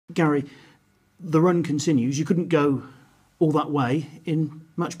Gary, the run continues. You couldn't go all that way in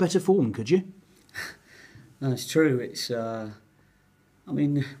much better form, could you? No, it's true. I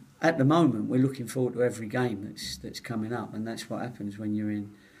mean, at the moment we're looking forward to every game that's coming up, and that's what happens when you're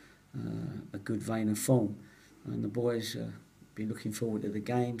in a good vein of form. And the boys be looking forward to the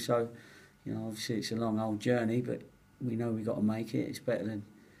game. So, obviously it's a long old journey, but we know we've got to make it. It's better than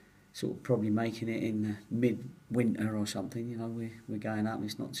sort of probably making it in mid-winter or something. We're going up,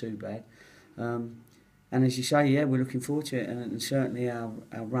 it's not too bad. And as you say, yeah, we're looking forward to it, and certainly our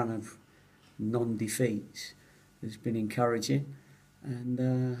run of non-defeats has been encouraging,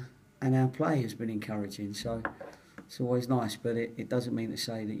 and our play has been encouraging. So it's always nice, but it doesn't mean to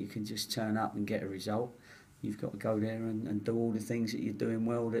say that you can just turn up and get a result. You've got to go there and do all the things that you're doing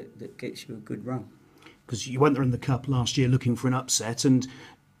well that gets you a good run. Because you went there in the Cup last year looking for an upset, and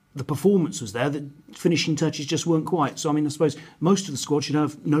the performance was there. The finishing touches just weren't quite. So, I suppose most of the squad should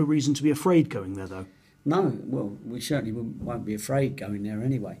have no reason to be afraid going there, though. No, well, we certainly won't be afraid going there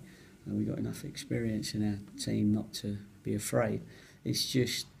anyway. We've got enough experience in our team not to be afraid. It's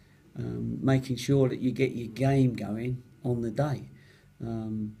just making sure that you get your game going on the day.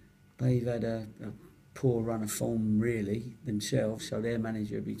 They've had a poor run of form, really, themselves, so their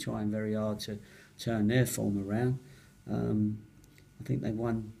manager will be trying very hard to turn their form around. I think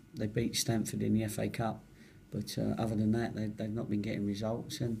they beat Stamford in the FA Cup, but other than that, they've not been getting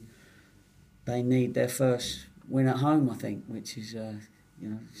results, and they need their first win at home, I think, which is,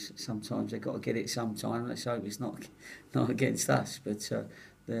 sometimes they've got to get it sometime. Let's hope it's not against us, but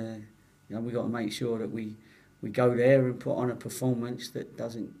we've got to make sure that we go there and put on a performance that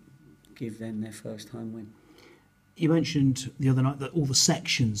doesn't give them their first home win. You mentioned the other night that all the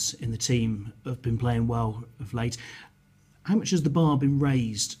sections in the team have been playing well of late. How much has the bar been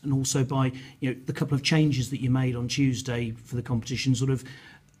raised, and also by the couple of changes that you made on Tuesday for the competition, sort of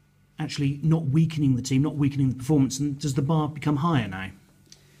actually not weakening the team, not weakening the performance, and does the bar become higher now?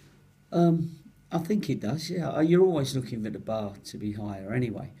 I think it does, yeah. You're always looking for the bar to be higher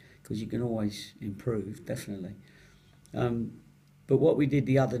anyway, because you can always improve, definitely. But what we did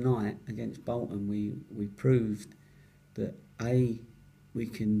the other night against Bolton, we proved that we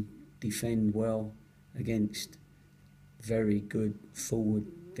can defend well against very good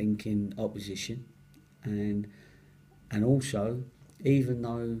forward-thinking opposition, and also, even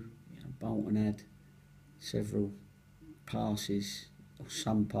though Bolton had several passes, or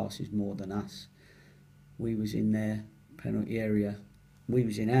some passes more than us, we was in their penalty area. We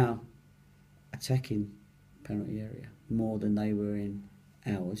was in our attacking penalty area more than they were in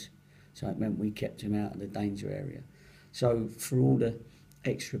ours. So it meant we kept them out of the danger area. So for all the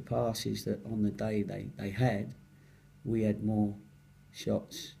extra passes that on the day they had, we had more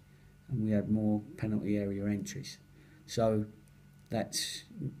shots and we had more penalty area entries. So that's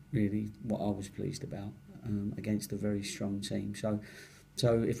really what I was pleased about against a very strong team.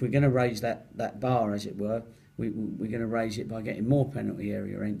 So if we're going to raise that bar, as it were, we're going to raise it by getting more penalty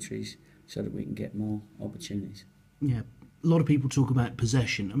area entries so that we can get more opportunities. Yeah, a lot of people talk about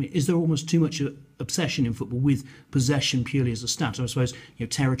possession. Is there almost too much obsession in football with possession purely as a stat? I suppose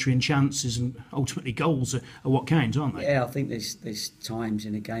territory and chances and ultimately goals are what count, aren't they? Yeah, I think there's times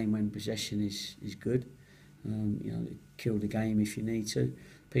in a game when possession is good. Kill the game if you need to.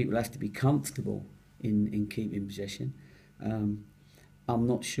 People have to be comfortable in keeping possession. I'm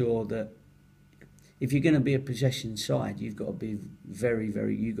not sure that if you're going to be a possession side, you've got to be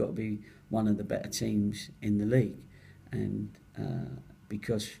you've got to be one of the better teams in the league, and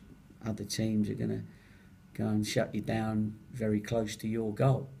because other teams are going to go and shut you down very close to your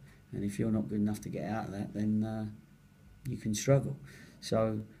goal, and if you're not good enough to get out of that, then you can struggle.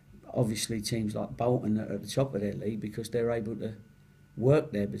 So obviously teams like Bolton are at the top of their league because they're able to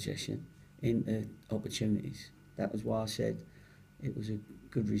work their possession into opportunities. That was why I said it was a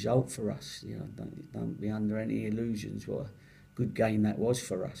good result for us. Don't be under any illusions what a good game that was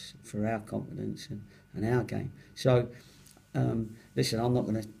for us, for our confidence and our game. So, listen, I'm not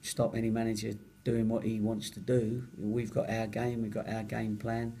going to stop any manager doing what he wants to do. We've got our game, we've got our game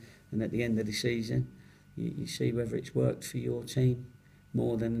plan, and at the end of the season, you see whether it's worked for your team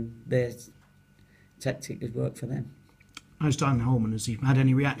more than their tactic has worked for them. How's Dan Holman? Has he had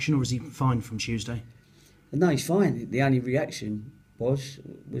any reaction, or is he fine from Tuesday? No, he's fine. The only reaction was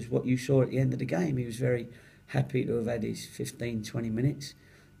what you saw at the end of the game. He was very happy to have had his 15-20 minutes.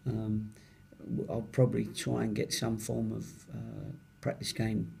 I'll probably try and get some form of practice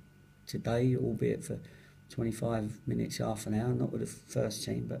game today, albeit for 25 minutes, half an hour, not with the first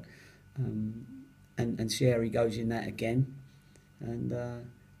team, but and see how he goes in that again. And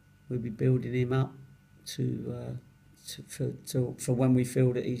we'll be building him up to for when we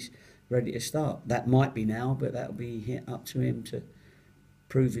feel that he's ready to start. That might be now, but that'll be up to him to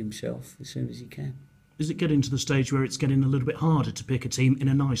prove himself as soon as he can. Is it getting to the stage where it's getting a little bit harder to pick a team in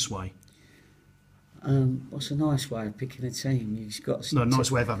a nice way? What's a nice way of picking a team? You've got No, a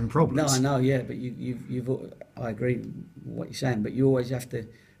nice way of having problems. No, I know, yeah, but you've I agree with what you're saying, but you always have to,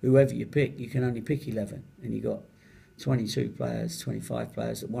 whoever you pick, you can only pick 11, and you've got 22 players, 25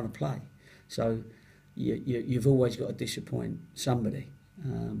 players that want to play. So you've always got to disappoint somebody.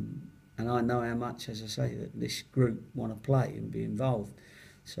 And I know how much, as I say, that this group want to play and be involved.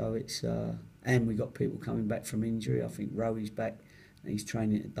 So it's, and we've got people coming back from injury. I think Rowy's back, he's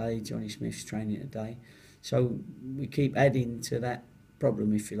training today, Johnny Smith's training today. So we keep adding to that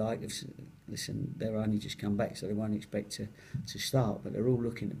problem, if you like. Listen, they're only just come back, so they won't expect to start, but they're all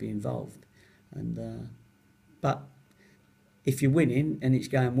looking to be involved. And but if you're winning and it's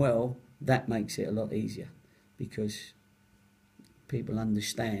going well, that makes it a lot easier, because people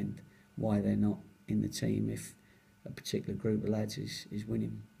understand why they're not in the team if a particular group of lads is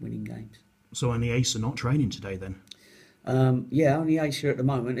winning games. So only Ace are not training today then? Yeah, only Ace here at the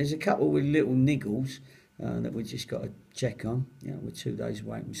moment. There's a couple with little niggles that we've just got to check on. You know, we're 2 days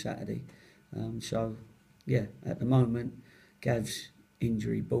away from Saturday. So, yeah, at the moment, Gav's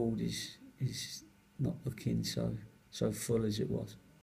injury board is not looking so full as it was.